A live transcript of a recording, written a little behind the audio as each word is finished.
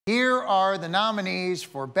Here are the nominees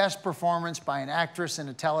for Best Performance by an Actress in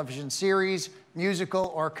a Television Series,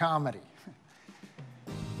 Musical, or Comedy.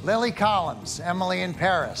 Lily Collins, Emily in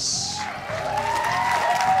Paris.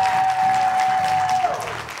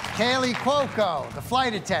 Kaley Cuoco, The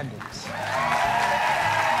Flight Attendant.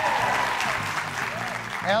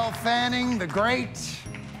 Elle Fanning, The Great.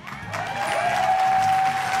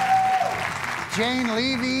 Jane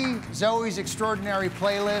Levy, Zoe's Extraordinary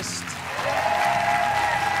Playlist.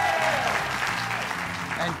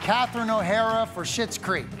 And Catherine O'Hara for Schitt's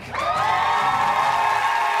Creek.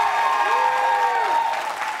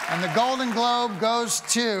 And the Golden Globe goes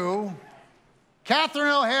to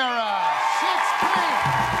Catherine O'Hara, Schitt's Creek.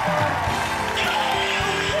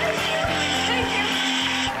 Thank you.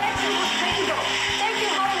 Thank you,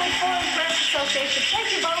 Hollywood Foreign Press Association.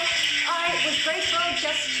 Thank you both. I was grateful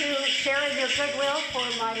just to share in your goodwill for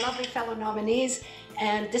my lovely fellow nominees.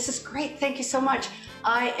 And this is great. Thank you so much.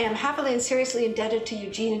 I am happily and seriously indebted to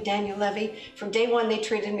Eugene and Daniel Levy. From day one, they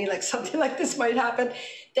treated me like something like this might happen.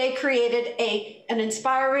 They created an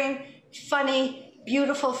inspiring, funny,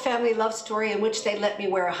 beautiful family love story in which they let me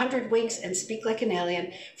wear 100 wings and speak like an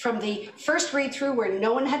alien. From the first read-through where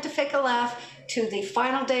no one had to fake a laugh to the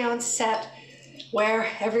final day on set where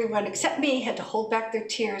everyone except me had to hold back their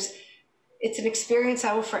tears. It's an experience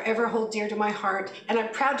I will forever hold dear to my heart, and I'm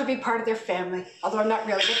proud to be part of their family, although I'm not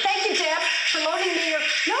really. But thank you, Deb, for loaning me your...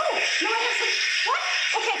 No, I have some... What?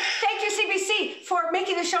 Okay, thank you, CBC, for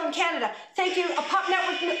making the show in Canada. Thank you, a Pop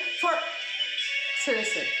Network for...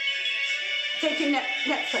 Seriously. Thank you,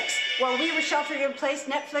 Netflix. While we were sheltering in place,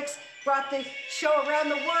 Netflix brought the show around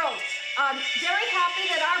the world. I'm very happy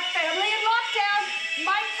that our family in lockdown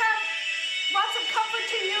might have brought some comfort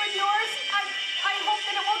to you and yours. I hope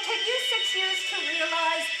that it won't take you 6 years to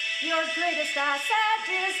realize your greatest asset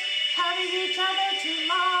is having each other to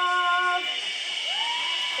love.